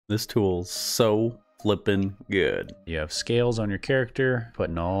This tool's so flippin' good. You have scales on your character,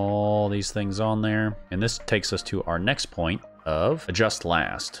 putting all these things on there. And this takes us to our next point of adjust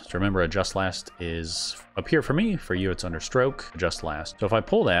last. So remember, adjust last is up here for me. For you, it's under stroke, adjust last. So if I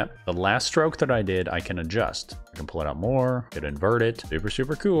pull that, the last stroke that I did, I can adjust. I can pull it out more, I could invert it. Super,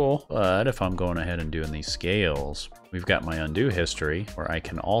 super cool. But if I'm going ahead and doing these scales, we've got my undo history where I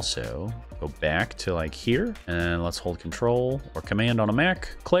can also go back to like here, and let's hold control or command on a Mac,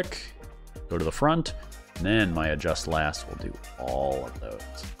 click, go to the front, and then my adjust last will do all of those.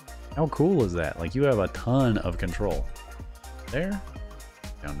 How cool is that? Like, you have a ton of control. There,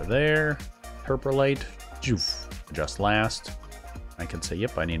 down to there, interpolate, joof, adjust last. I can say,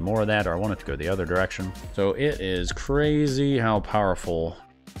 yep, I need more of that, or I want it to go the other direction. So it is crazy how powerful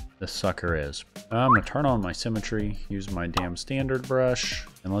this sucker is. I'm gonna turn on my symmetry, use my damn standard brush,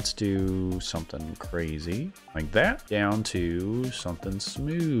 and let's do something crazy like that, down to something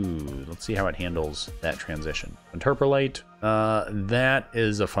smooth. Let's see how it handles that transition. Interpolate, that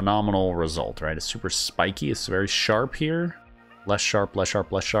is a phenomenal result, right? It's super spiky, it's very sharp here. Less sharp, less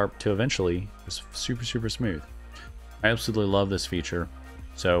sharp, less sharp, to eventually just super, super smooth. I absolutely love this feature.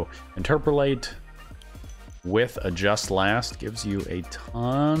 So interpolate with adjust last gives you a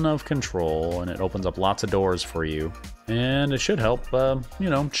ton of control, and it opens up lots of doors for you. And it should help,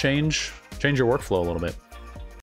 you know, change your workflow a little bit.